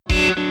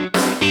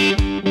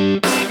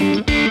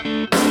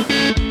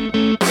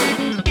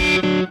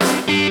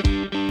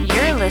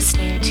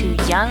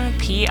Young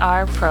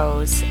PR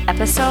Pros,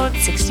 episode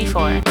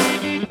 64.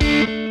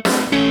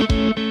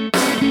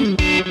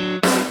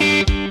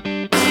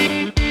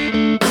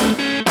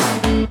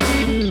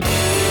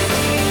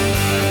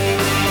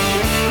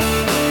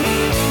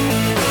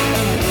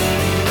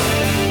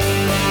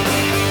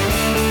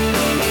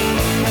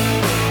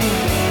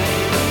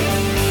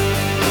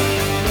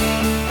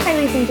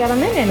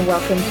 Gentlemen, and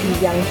welcome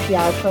to Young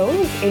PR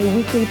Pros, a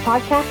weekly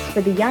podcast for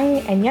the young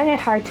and young at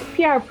heart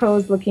PR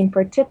pros looking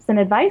for tips and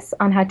advice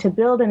on how to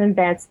build and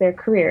advance their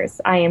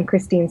careers. I am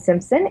Christine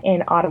Simpson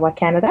in Ottawa,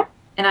 Canada.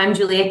 And I'm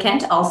Julia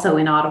Kent, also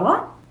in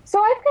Ottawa. So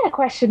I've got a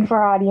question for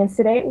our audience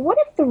today. What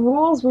if the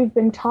rules we've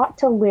been taught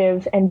to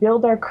live and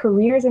build our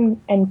careers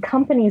and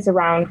companies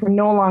around were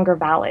no longer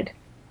valid?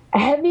 A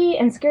heavy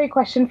and scary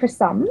question for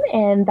some,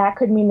 and that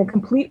could mean the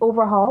complete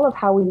overhaul of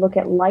how we look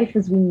at life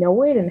as we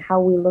know it and how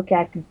we look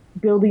at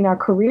building our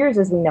careers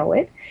as we know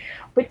it.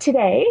 But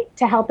today,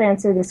 to help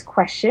answer this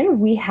question,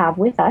 we have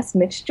with us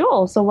Mitch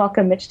Joel. So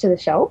welcome, Mitch, to the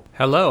show.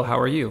 Hello, how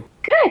are you?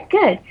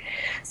 Good.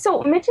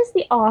 So Mitch is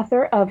the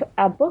author of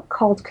a book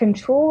called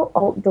Ctrl,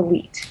 Alt,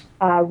 Delete.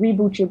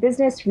 Reboot your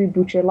business,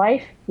 reboot your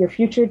life. Your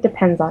future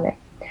depends on it.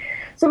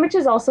 So Mitch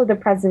is also the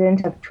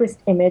president of Twist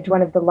Image,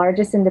 one of the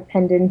largest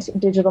independent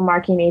digital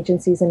marketing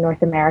agencies in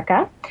North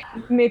America.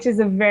 Mitch is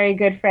a very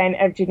good friend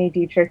of Ginny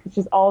Dietrich, which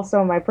is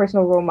also my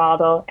personal role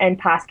model and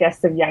past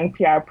guest of Young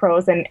PR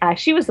Pros. And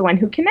she was the one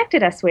who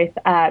connected us with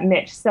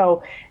Mitch.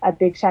 So a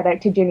big shout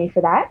out to Ginny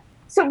for that.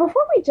 So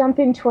before we jump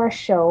into our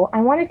show, I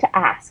wanted to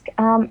ask,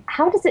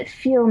 how does it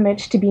feel,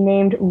 Mitch, to be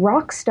named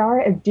Rock Star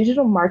of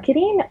Digital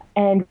Marketing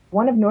and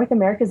one of North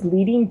America's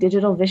leading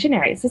digital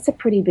visionaries? It's a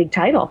pretty big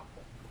title.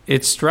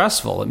 It's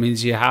stressful. It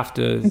means you have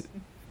to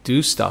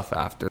do stuff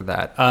after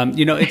that.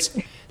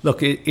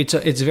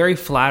 It's very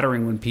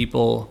flattering when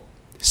people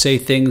say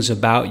things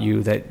about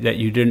you that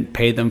you didn't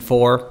pay them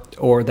for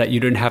or that you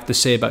didn't have to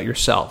say about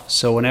yourself.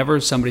 So whenever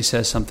somebody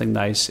says something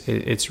nice,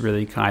 it's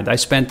really kind. I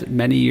spent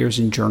many years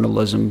in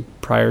journalism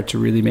prior to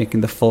really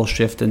making the full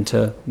shift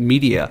into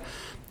media.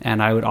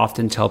 And I would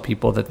often tell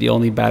people that the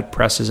only bad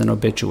press is an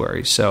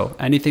obituary. So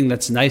anything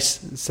that's nice,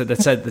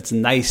 that's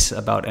nice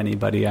about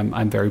anybody,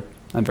 I'm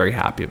very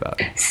happy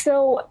about it.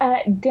 So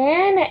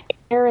Dan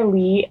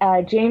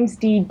Ariely, James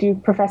D.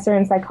 Duke professor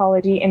in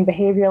psychology and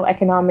behavioral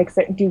economics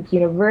at Duke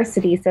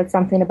University, said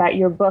something about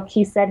your book.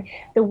 He said,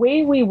 "The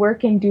way we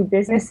work and do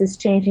business is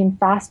changing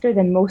faster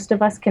than most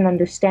of us can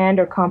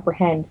understand or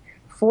comprehend.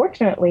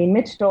 Fortunately,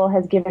 Mitch Joel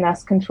has given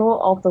us Ctrl,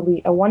 Alt,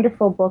 Delete, a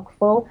wonderful book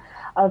full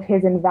of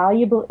his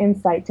invaluable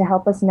insight to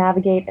help us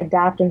navigate,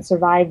 adapt, and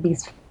survive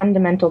these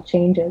fundamental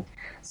changes."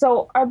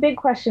 So our big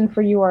question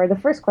for you, or the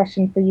first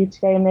question for you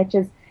today, Mitch,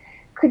 is,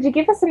 could you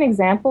give us an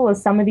example of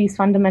some of these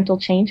fundamental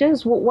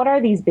changes? What are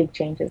these big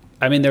changes?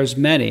 I mean, there's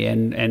many.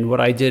 And what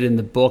I did in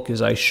the book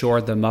is I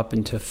shored them up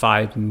into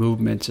 5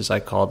 movements, as I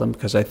call them,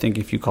 because I think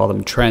if you call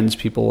them trends,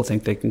 people will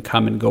think they can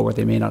come and go, or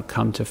they may not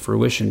come to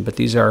fruition. But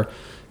these are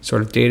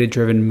sort of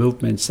data-driven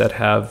movements that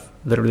have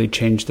literally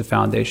changed the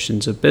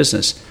foundations of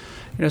business.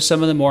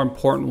 Some of the more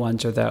important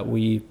ones are that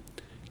we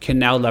can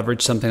now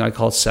leverage something I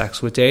call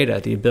sex with data,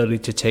 the ability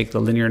to take the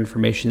linear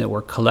information that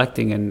we're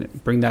collecting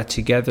and bring that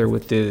together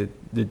with the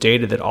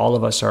data that all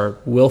of us are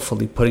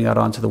willfully putting out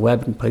onto the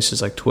web in places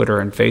like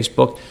Twitter and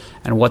Facebook,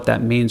 and what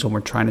that means when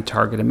we're trying to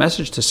target a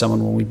message to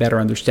someone, when we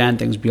better understand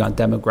things beyond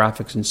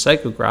demographics and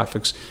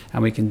psychographics,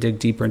 and we can dig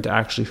deeper into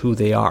actually who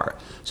they are.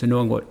 So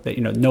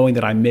knowing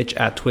that I'm Mitch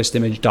at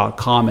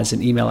twistimage.com as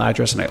an email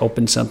address and I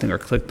opened something or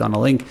clicked on a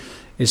link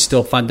is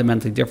still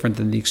fundamentally different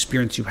than the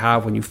experience you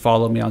have when you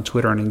follow me on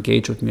Twitter and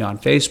engage with me on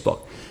Facebook.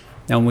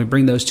 Now, when we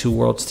bring those two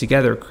worlds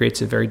together, it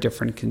creates a very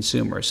different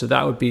consumer. So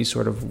that would be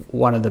sort of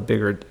one of the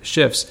bigger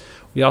shifts.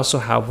 We also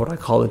have what I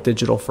call a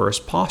digital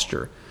first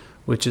posture,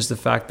 which is the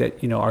fact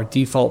that, our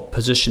default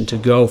position to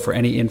go for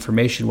any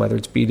information, whether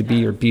it's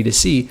B2B or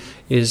B2C,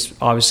 is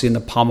obviously in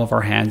the palm of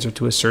our hands or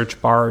to a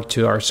search bar or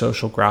to our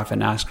social graph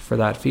and ask for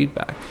that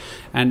feedback.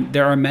 And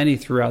there are many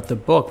throughout the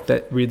book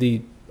that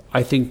really,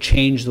 I think,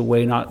 change the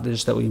way not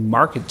just that we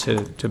market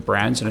to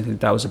brands, and I think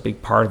that was a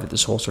big part of it,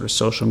 this whole sort of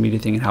social media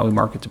thing and how we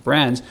market to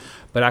brands,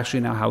 but actually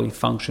now how we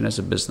function as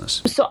a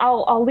business. So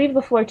I'll leave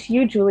the floor to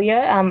you, Julia.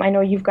 I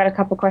know you've got a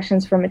couple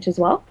questions for Mitch as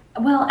well.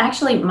 Well,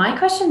 actually, my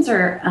questions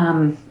are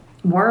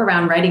more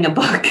around writing a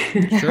book.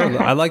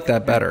 Sure, I like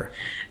that better.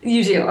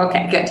 You do?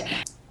 Okay,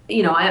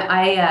 good.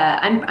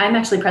 I'm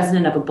actually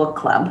president of a book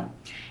club,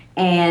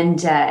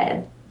 and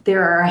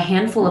there are a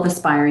handful of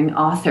aspiring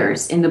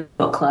authors in the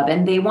book club,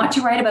 and they want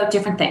to write about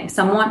different things.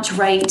 Some want to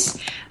write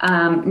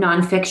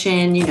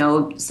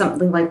nonfiction,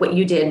 something like what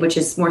you did, which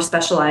is more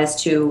specialized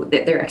to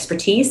their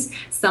expertise.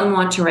 Some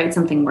want to write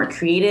something more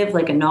creative,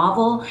 like a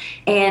novel.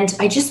 And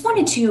I just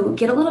wanted to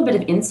get a little bit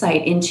of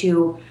insight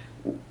into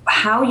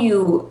how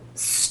you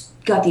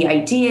got the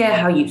idea,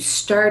 how you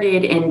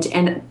started,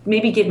 and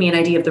maybe give me an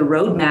idea of the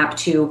roadmap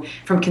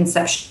from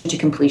conception to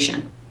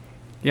completion.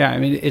 Yeah, I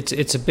mean,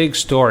 it's a big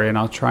story, and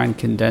I'll try and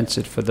condense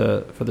it for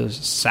the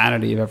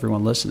sanity of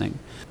everyone listening.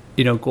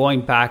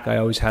 going back, I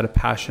always had a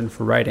passion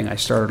for writing. I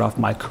started off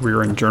my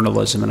career in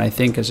journalism, and I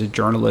think as a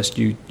journalist,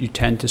 you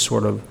tend to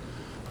sort of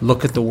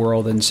look at the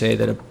world and say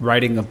that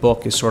writing a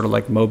book is sort of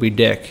like Moby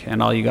Dick,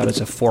 and all you got is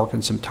a fork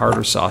and some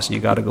tartar sauce, and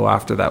you got to go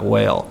after that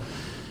whale.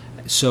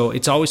 So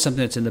it's always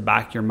something that's in the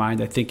back of your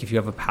mind, I think, if you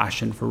have a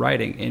passion for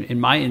writing. In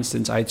my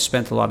instance, I'd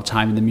spent a lot of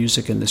time in the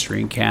music industry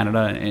in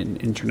Canada and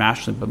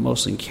internationally, but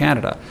mostly in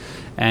Canada.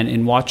 And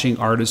in watching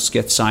artists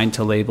get signed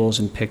to labels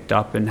and picked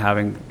up and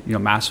having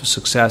massive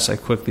success, I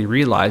quickly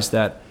realized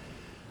that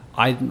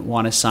I didn't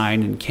want to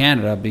sign in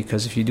Canada,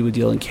 because if you do a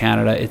deal in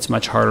Canada, it's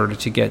much harder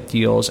to get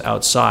deals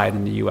outside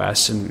in the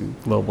US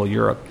and global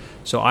Europe.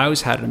 So I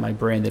always had it in my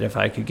brain that if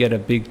I could get a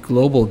big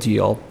global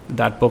deal,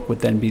 that book would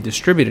then be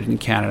distributed in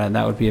Canada, and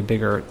that would be a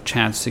bigger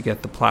chance to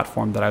get the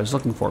platform that I was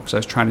looking for, because I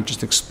was trying to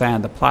just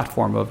expand the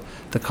platform of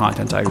the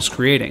content I was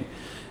creating.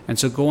 And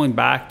so going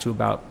back to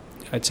about,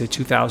 I'd say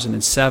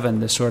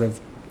 2007, the sort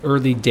of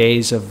early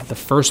days of the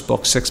first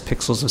book, 6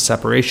 Pixels of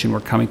Separation,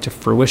 were coming to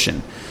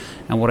fruition.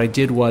 And what I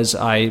did was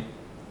I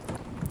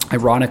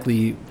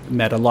ironically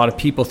met a lot of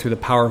people through the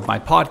power of my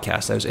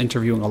podcast. I was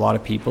interviewing a lot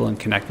of people and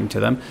connecting to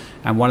them.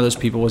 And one of those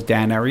people was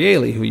Dan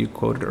Ariely, who you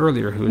quoted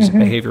earlier, who is a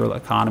behavioral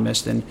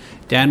economist. And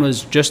Dan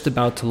was just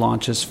about to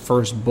launch his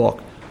first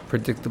book,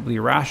 Predictably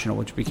Irrational,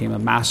 which became a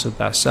massive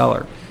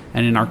bestseller.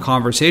 And in our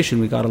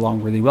conversation, we got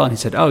along really well. And he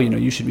said,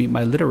 you should meet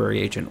my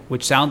literary agent,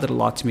 which sounded a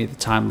lot to me at the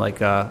time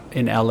like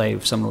in LA,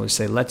 if someone would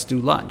say, let's do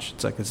lunch.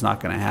 It's like, it's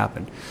not going to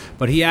happen.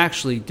 But he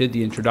actually did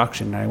the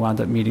introduction, and I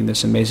wound up meeting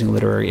this amazing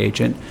literary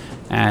agent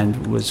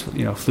and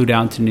flew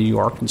down to New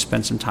York and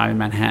spent some time in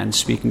Manhattan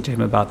speaking to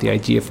him about the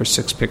idea for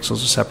 6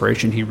 Pixels of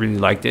Separation. He really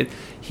liked it.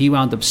 He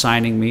wound up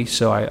signing me,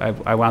 so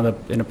I wound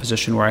up in a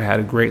position where I had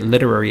a great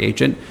literary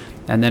agent,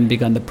 and then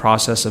begun the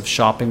process of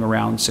shopping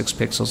around 6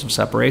 Pixels of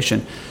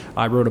Separation.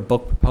 I wrote a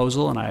book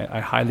proposal, and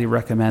I highly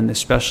recommend,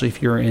 especially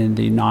if you're in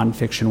the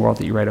nonfiction world,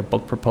 that you write a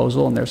book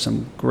proposal. And there's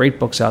some great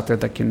books out there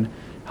that can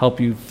help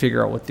you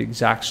figure out what the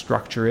exact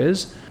structure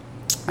is.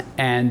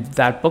 And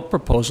that book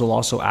proposal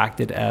also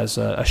acted as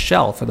a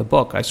shell for the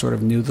book. I sort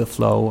of knew the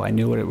flow. I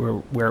knew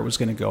where it was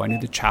going to go. I knew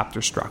the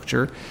chapter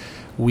structure.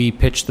 We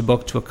pitched the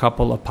book to a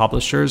couple of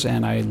publishers,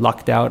 and I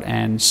lucked out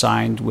and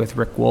signed with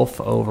Rick Wolf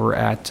over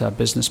at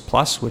Business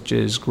Plus, which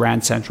is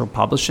Grand Central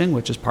Publishing,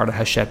 which is part of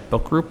Hachette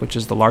Book Group, which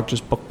is the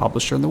largest book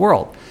publisher in the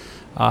world.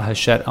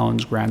 Hachette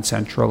owns Grand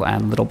Central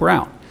and Little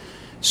Brown.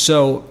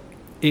 So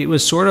it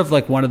was sort of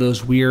like one of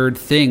those weird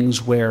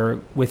things where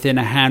within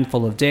a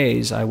handful of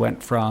days, I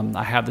went from,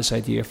 I have this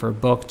idea for a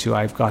book, to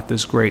I've got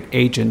this great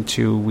agent,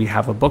 to we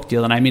have a book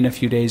deal. And I mean a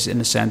few days in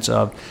the sense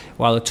of,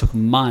 while it took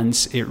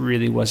months, it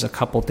really was a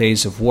couple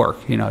days of work.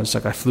 It's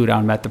like I flew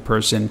down, met the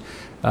person,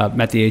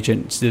 met the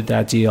agent, did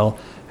that deal,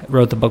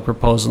 wrote the book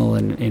proposal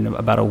in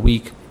about a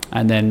week.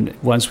 And then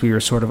once we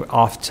were sort of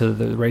off to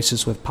the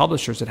races with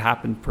publishers, it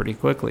happened pretty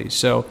quickly.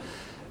 So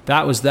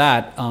that was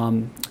that.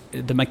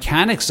 The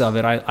mechanics of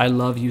it, I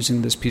love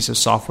using this piece of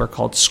software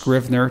called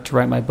Scrivener to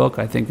write my book.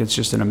 I think it's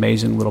just an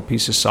amazing little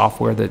piece of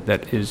software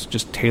that is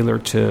just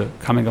tailored to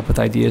coming up with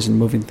ideas and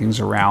moving things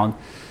around.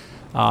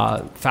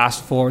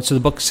 Fast forward, so the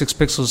book 6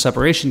 Pixels of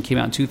Separation came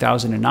out in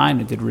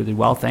 2009. It did really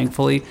well,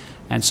 thankfully.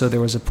 And so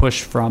there was a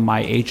push from my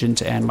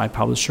agent and my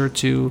publisher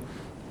to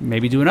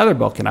maybe do another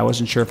book. And I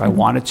wasn't sure if I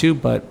wanted to,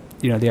 but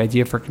the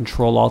idea for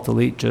Ctrl Alt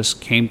Delete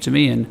just came to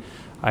me. And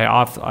I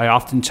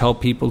often tell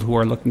people who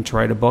are looking to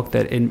write a book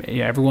that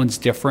everyone's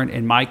different.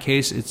 In my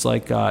case, it's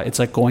like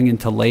going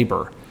into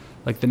labor.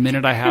 Like the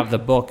minute I have the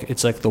book,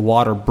 it's like the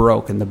water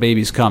broke and the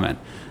baby's coming.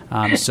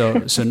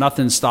 So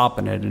nothing's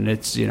stopping it, and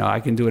it's I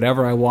can do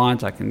whatever I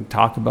want. I can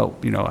talk about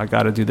I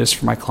got to do this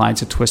for my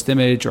clients at Twist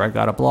Image, or I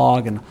got a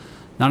blog, and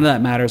none of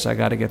that matters. I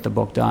got to get the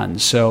book done.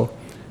 So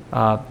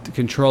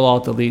Ctrl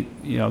Alt Delete.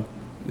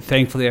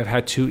 Thankfully, I've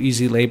had 2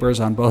 easy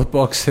labors on both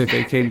books.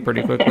 They came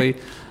pretty quickly.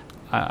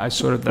 I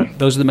sort of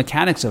those are the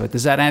mechanics of it.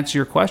 Does that answer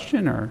your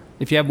question, or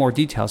if you have more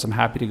details, I'm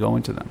happy to go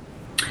into them.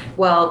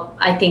 Well,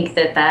 I think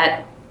that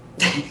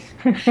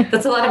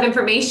that's a lot of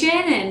information,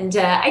 and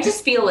I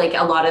just feel like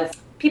a lot of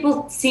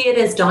people see it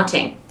as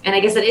daunting, and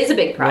I guess it is a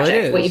big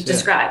project. What you've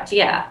described,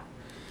 yeah.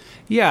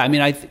 I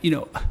mean,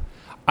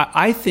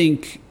 I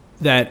think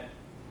that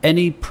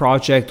any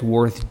project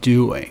worth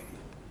doing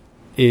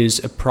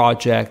is a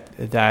project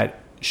that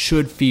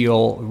should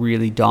feel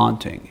really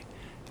daunting.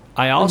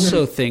 I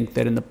also think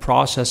that in the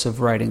process of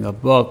writing a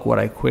book, what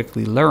I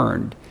quickly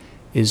learned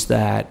is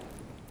that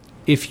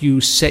if you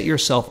set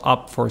yourself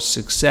up for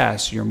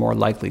success, you're more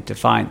likely to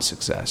find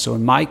success. So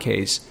in my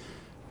case,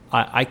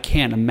 I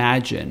can't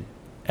imagine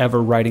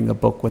ever writing a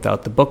book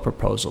without the book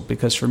proposal,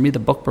 because for me, the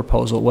book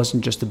proposal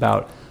wasn't just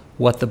about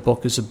what the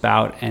book is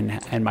about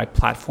and my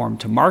platform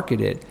to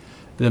market it.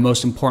 The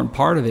most important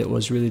part of it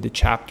was really the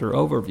chapter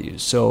overview.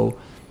 So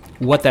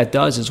what that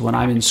does is when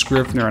I'm in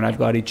Scrivener and I've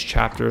got each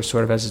chapter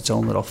sort of as its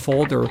own little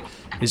folder,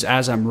 is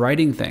as I'm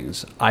writing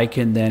things, I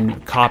can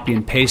then copy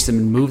and paste them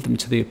and move them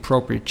to the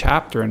appropriate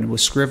chapter. And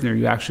with Scrivener,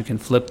 you actually can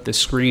flip the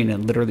screen,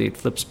 and literally it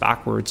flips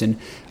backwards. And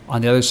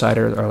on the other side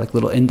are like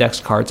little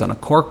index cards on a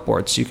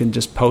corkboard, so you can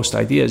just post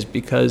ideas.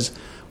 Because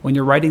when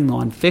you're writing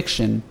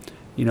nonfiction,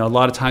 a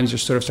lot of times you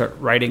sort of start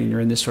writing and you're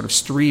in this sort of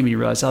stream and you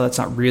realize, oh, that's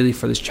not really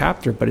for this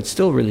chapter, but it's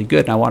still really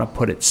good and I want to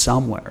put it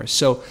somewhere.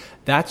 So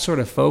that sort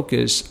of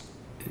focus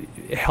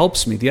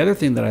helps me. The other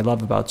thing that I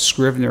love about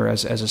Scrivener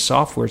as a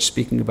software,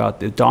 speaking about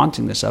the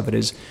dauntingness of it,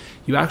 is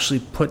you actually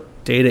put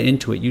data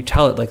into it. You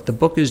tell it, like, the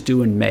book is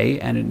due in May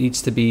and it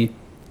needs to be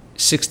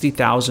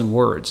 60,000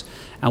 words.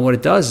 And what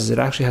it does is it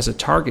actually has a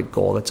target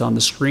goal that's on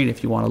the screen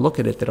if you want to look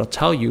at it, that'll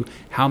tell you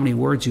how many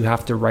words you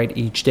have to write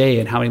each day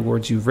and how many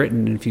words you've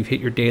written and if you've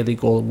hit your daily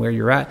goal and where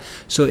you're at.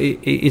 So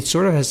it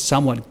sort of has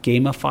somewhat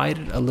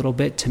gamified it a little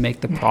bit to make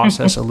the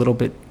process a little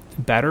bit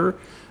better.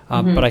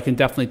 But I can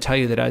definitely tell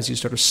you that as you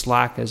sort of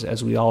slack,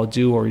 as we all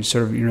do, or you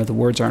sort of, the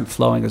words aren't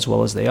flowing as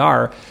well as they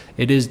are,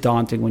 it is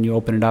daunting when you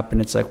open it up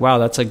and it's like, wow,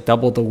 that's like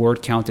double the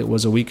word count it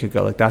was a week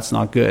ago. Like, that's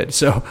not good.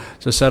 So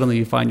suddenly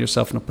you find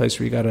yourself in a place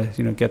where you got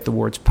to, get the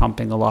words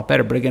pumping a lot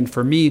better. But again,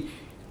 for me,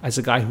 as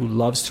a guy who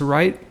loves to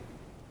write,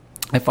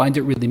 I find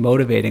it really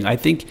motivating. I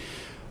think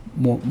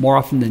more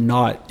often than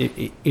not,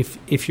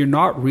 if you're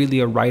not really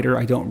a writer,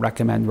 I don't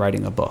recommend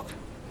writing a book.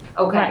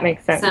 Okay, that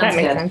makes sense. Sounds that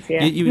makes good. sense.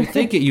 Yeah. You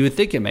would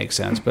think it makes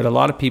sense, but a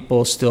lot of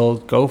people still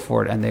go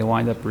for it, and they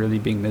wind up really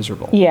being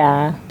miserable.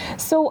 Yeah.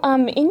 So,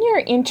 in your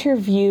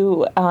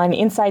interview on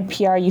Inside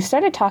PR, you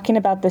started talking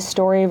about the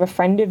story of a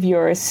friend of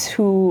yours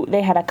who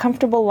they had a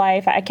comfortable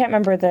life. I can't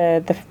remember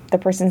the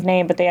person's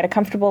name, but they had a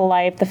comfortable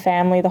life: the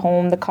family, the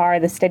home, the car,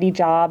 the steady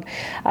job,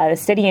 the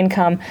steady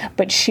income.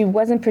 But she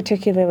wasn't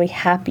particularly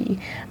happy,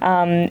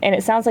 and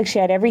it sounds like she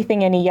had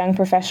everything any young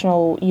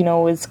professional,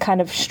 is kind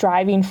of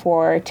striving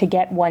for to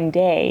get one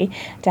day,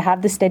 to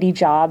have the steady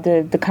job,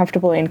 the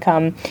comfortable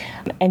income,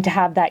 and to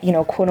have that,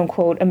 quote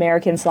unquote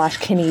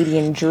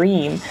American/Canadian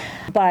dream.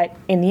 But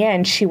in the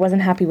end, she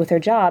wasn't happy with her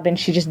job and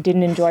she just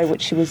didn't enjoy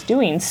what she was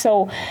doing.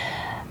 So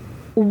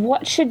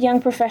what should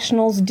young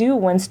professionals do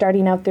when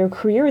starting out their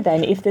career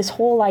then, if this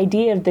whole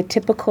idea of the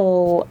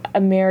typical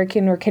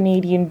American or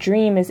Canadian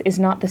dream is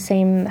not the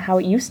same how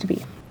it used to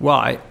be? Well,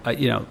 I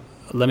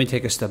let me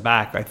take a step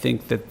back. I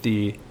think that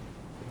the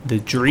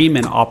dream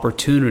and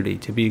opportunity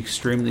to be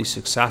extremely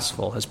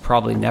successful has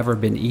probably never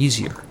been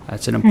easier.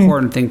 That's an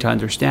important thing to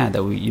understand,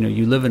 that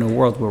you live in a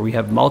world where we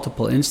have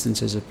multiple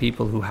instances of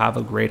people who have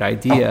a great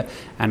idea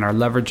and are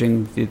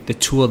leveraging the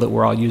tool that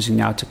we're all using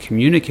now to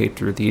communicate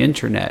through the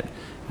internet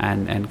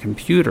and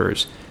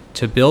computers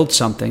to build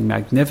something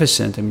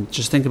magnificent. I mean,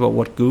 just think about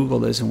what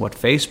Google is and what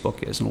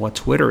Facebook is and what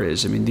Twitter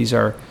is. I mean,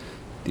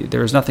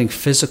 there was nothing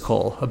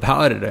physical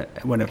about it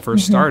when it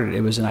first started. It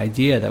was an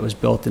idea that was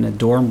built in a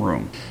dorm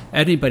room.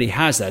 Anybody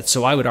has that.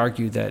 So I would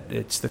argue that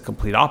it's the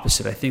complete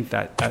opposite. I think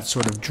that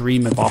sort of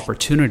dream of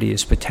opportunity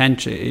is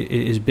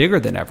bigger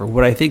than ever.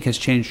 What I think has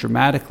changed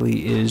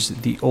dramatically is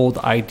the old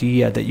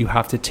idea that you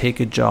have to take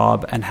a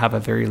job and have a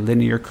very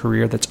linear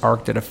career that's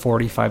arced at a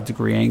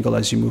 45-degree angle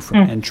as you move from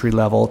entry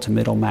level to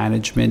middle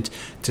management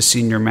to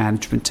senior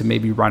management to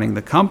maybe running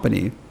the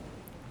company.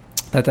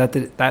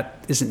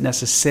 That isn't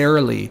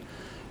necessarily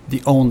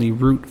the only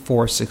route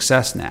for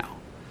success now.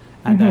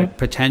 And that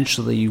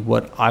potentially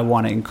what I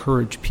want to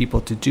encourage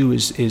people to do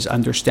is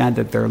understand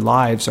that their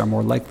lives are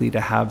more likely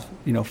to have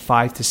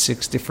 5 to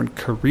 6 different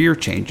career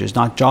changes,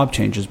 not job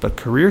changes, but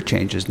career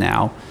changes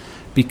now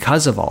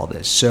because of all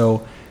this.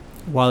 So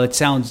while it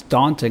sounds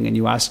daunting and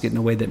you ask it in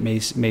a way that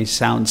may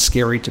sound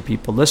scary to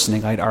people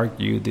listening, I'd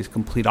argue the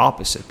complete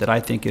opposite, that I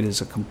think it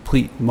is a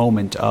complete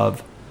moment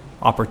of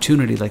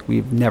opportunity like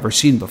we've never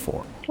seen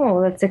before. Well,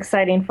 that's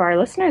exciting for our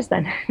listeners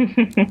then.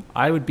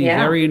 I would be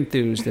very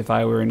enthused if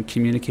I were in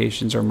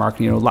communications or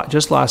marketing.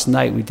 Just last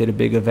night we did a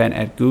big event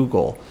at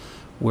Google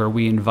where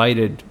we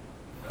invited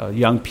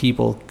young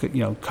people,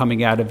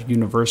 coming out of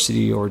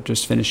university or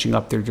just finishing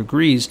up their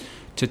degrees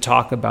to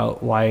talk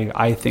about why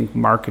I think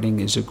marketing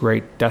is a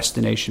great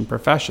destination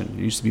profession.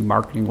 It used to be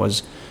marketing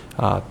was,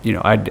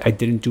 I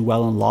didn't do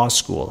well in law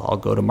school. I'll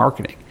go to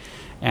marketing.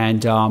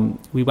 And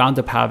we wound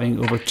up having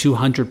over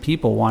 200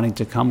 people wanting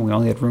to come. We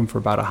only had room for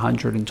about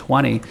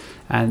 120.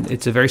 And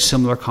it's a very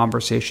similar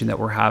conversation that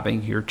we're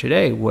having here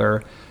today,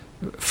 where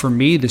for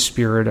me, the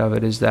spirit of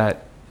it is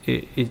that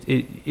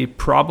it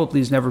probably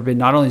has never been,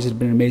 not only has it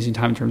been an amazing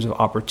time in terms of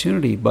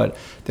opportunity, but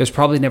there's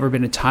probably never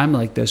been a time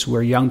like this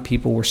where young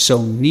people were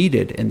so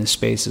needed in the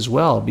space as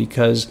well,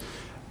 because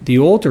the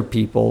older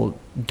people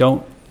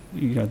don't,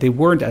 they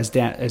weren't, as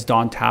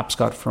Don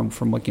Tapscott from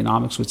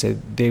Wikinomics would say,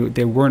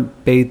 they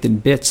weren't bathed in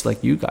bits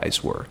like you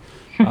guys were.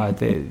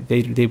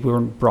 They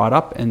weren't brought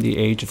up in the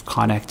age of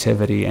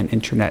connectivity and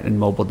internet and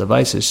mobile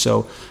devices.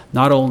 So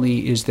not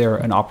only is there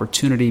an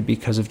opportunity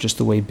because of just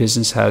the way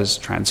business has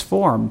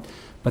transformed,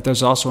 but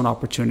there's also an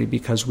opportunity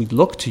because we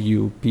look to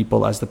you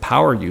people as the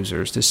power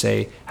users to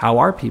say, how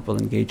are people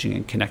engaging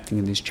and connecting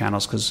in these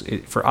channels? Because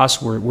for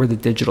us, we're the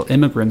digital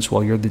immigrants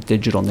while you're the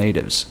digital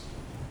natives.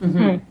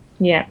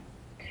 Yeah.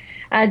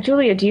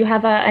 Julia, do you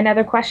have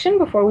another question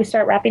before we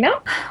start wrapping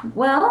up?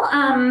 Well,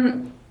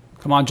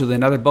 come on, Julia,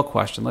 another book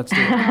question. Let's do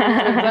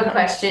it. book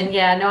question.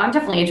 Yeah, no, I'm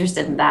definitely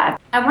interested in that.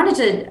 I wanted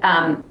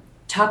to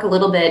talk a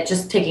little bit,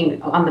 just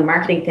taking on the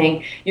marketing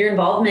thing, your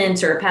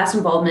involvement or past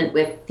involvement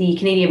with the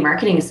Canadian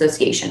Marketing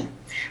Association.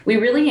 We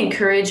really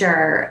encourage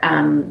our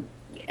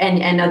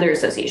and other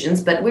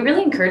associations, but we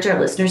really encourage our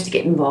listeners to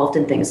get involved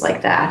in things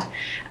like that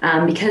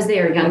because they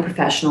are young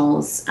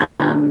professionals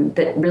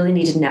that really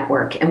need to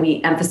network, and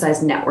we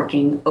emphasize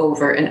networking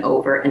over and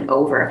over and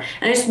over.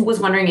 And I just was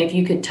wondering if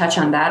you could touch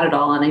on that at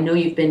all. And I know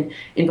you've been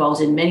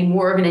involved in many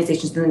more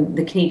organizations than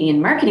the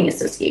Canadian Marketing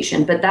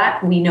Association, but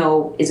that we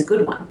know is a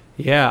good one.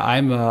 Yeah,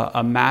 I'm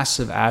a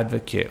massive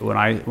advocate when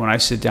I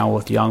sit down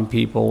with young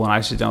people, when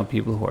I sit down with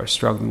people who are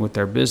struggling with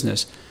their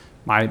business.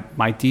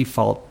 My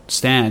default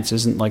stance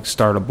isn't like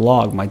start a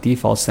blog. My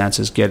default stance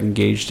is get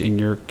engaged in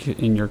your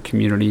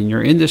community, in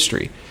your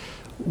industry.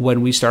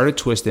 When we started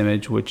Twist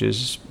Image, which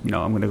is, I'm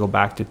going to go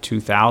back to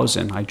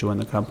 2000. I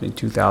joined the company in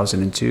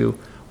 2002.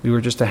 We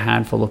were just a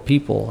handful of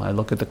people. I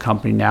look at the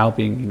company now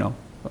being,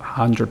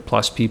 100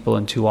 plus people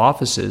in 2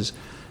 offices,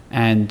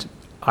 and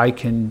I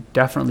can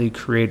definitely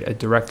create a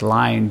direct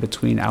line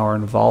between our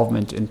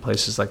involvement in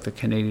places like the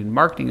Canadian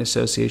Marketing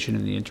Association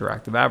and the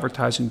Interactive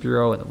Advertising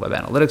Bureau and the Web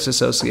Analytics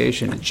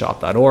Association and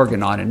Shop.org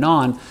and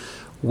on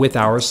with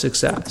our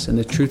success. And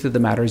the truth of the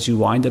matter is you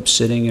wind up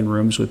sitting in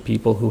rooms with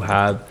people who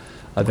have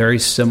a very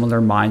similar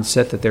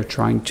mindset, that they're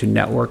trying to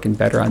network and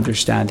better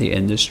understand the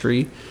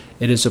industry.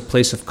 It is a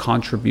place of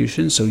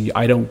contribution, so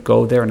I don't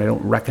go there, and I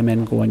don't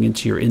recommend going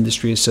into your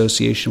industry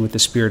association with the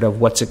spirit of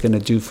what's it going to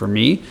do for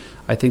me.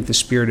 I think the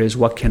spirit is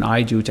what can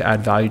I do to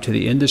add value to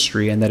the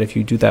industry, and that if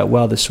you do that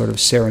well, this sort of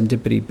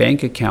serendipity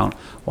bank account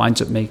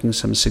winds up making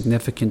some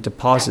significant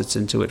deposits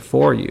into it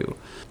for you.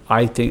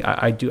 I think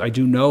I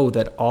do know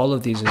that all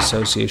of these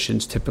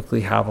associations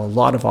typically have a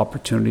lot of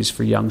opportunities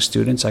for young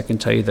students. I can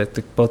tell you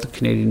that both the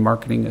Canadian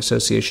Marketing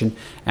Association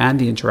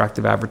and the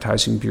Interactive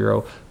Advertising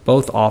Bureau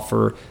both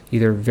offer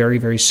either very,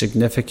 very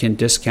significant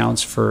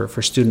discounts for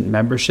student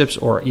memberships,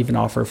 or even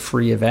offer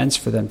free events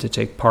for them to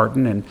take part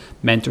in, and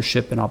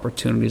mentorship and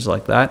opportunities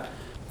like that.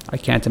 I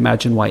can't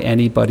imagine why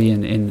anybody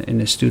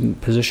in a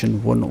student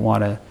position wouldn't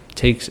want to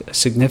take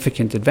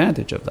significant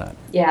advantage of that.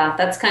 Yeah,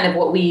 that's kind of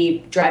what we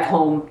drive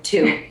home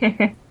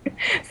to.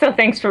 So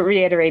thanks for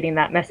reiterating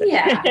that message.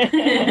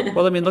 Yeah.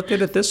 Well, look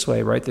at it this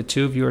way, right? The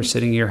two of you are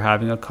sitting here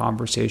having a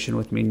conversation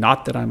with me.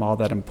 Not that I'm all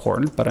that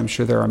important, but I'm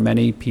sure there are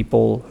many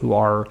people who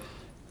are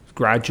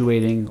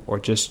graduating or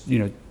just,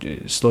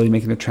 slowly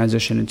making the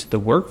transition into the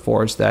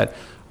workforce that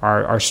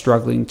are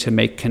struggling to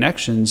make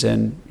connections.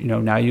 And,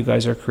 now you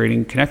guys are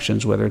creating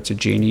connections, whether it's a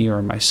Jeannie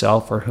or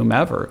myself or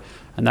whomever.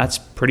 And that's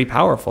pretty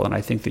powerful. And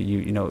I think that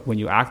when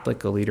you act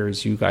like a leader,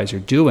 as you guys are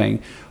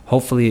doing,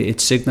 hopefully it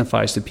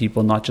signifies to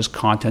people not just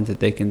content that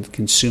they can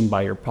consume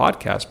by your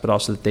podcast, but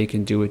also that they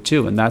can do it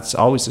too. And that's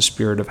always the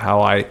spirit of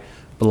how I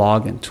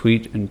blog and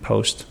tweet and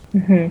post.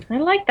 Mm-hmm. I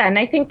like that. And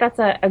I think that's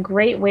a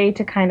great way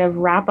to kind of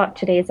wrap up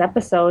today's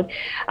episode.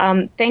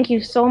 Thank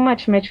you so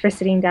much, Mitch, for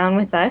sitting down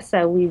with us.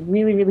 We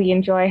really, really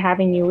enjoy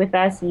having you with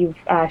us. You've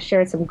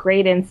shared some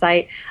great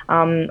insight.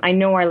 I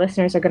know our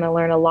listeners are going to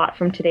learn a lot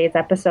from today's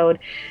episode.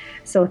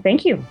 So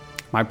thank you.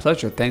 My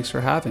pleasure. Thanks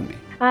for having me.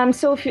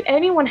 So if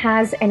anyone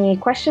has any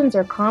questions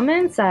or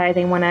comments,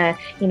 they want to,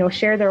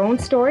 share their own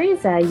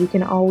stories, you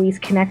can always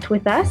connect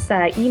with us.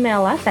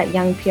 Email us at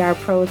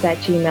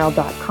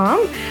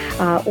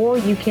youngprpros@gmail.com, or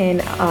you can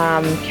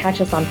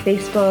catch us on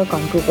Facebook,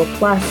 on Google+,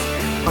 on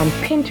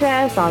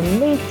Pinterest, on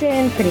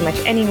LinkedIn, pretty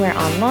much anywhere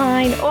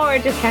online, or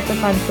just catch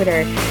us on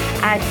Twitter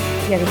at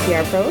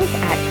youngprpros,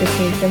 at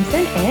Christine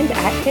Simpson, and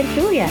at Ken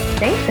Julia.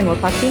 Thanks, and we'll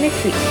talk to you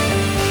next week.